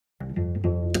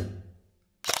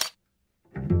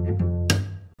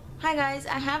Hi guys,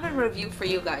 I have a review for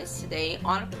you guys today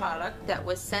on a product that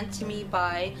was sent to me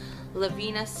by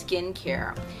Lavina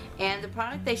skincare, and the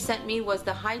product they sent me was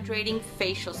the Hydrating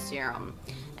Facial Serum,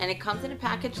 and it comes in a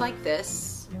package like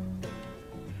this,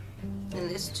 in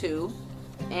this tube,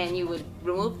 and you would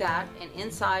remove that, and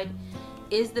inside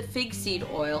is the fig seed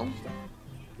oil,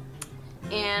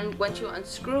 and once you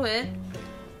unscrew it,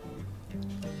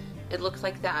 it looks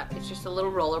like that. It's just a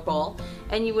little roller ball,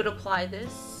 and you would apply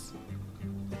this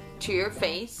to your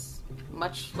face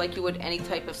much like you would any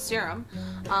type of serum.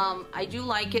 I do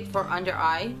like it for under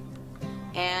eye,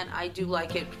 and I do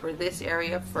like it for this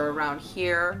area, for around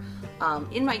here,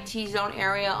 in my T-zone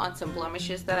area on some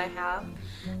blemishes that I have.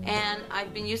 And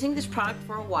I've been using this product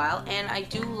for a while, and I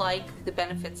do like the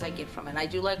benefits I get from it. I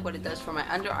do like what it does for my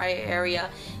under eye area.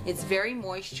 It's very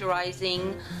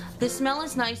moisturizing. The smell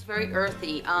is nice, very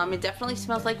earthy. It definitely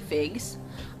smells like figs.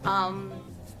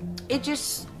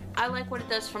 I like what it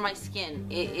does for my skin.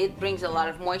 It brings a lot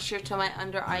of moisture to my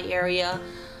under eye area,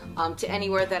 to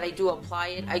anywhere that I do apply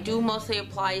it. I do mostly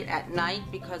apply it at night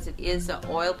because it is an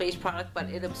oil-based product, but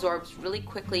it absorbs really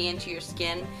quickly into your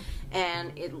skin,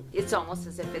 and it's almost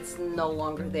as if it's no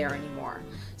longer there anymore.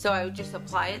 So I would just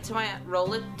apply it to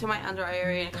roll it to my under eye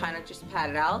area and kind of just pat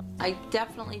it out. I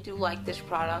definitely do like this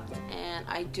product, and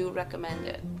I do recommend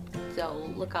it.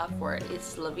 So look out for it.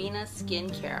 It's Lavina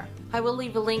Skincare. I will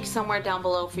leave a link somewhere down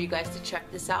below for you guys to check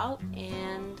this out,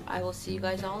 and I will see you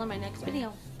guys all in my next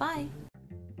video. Bye!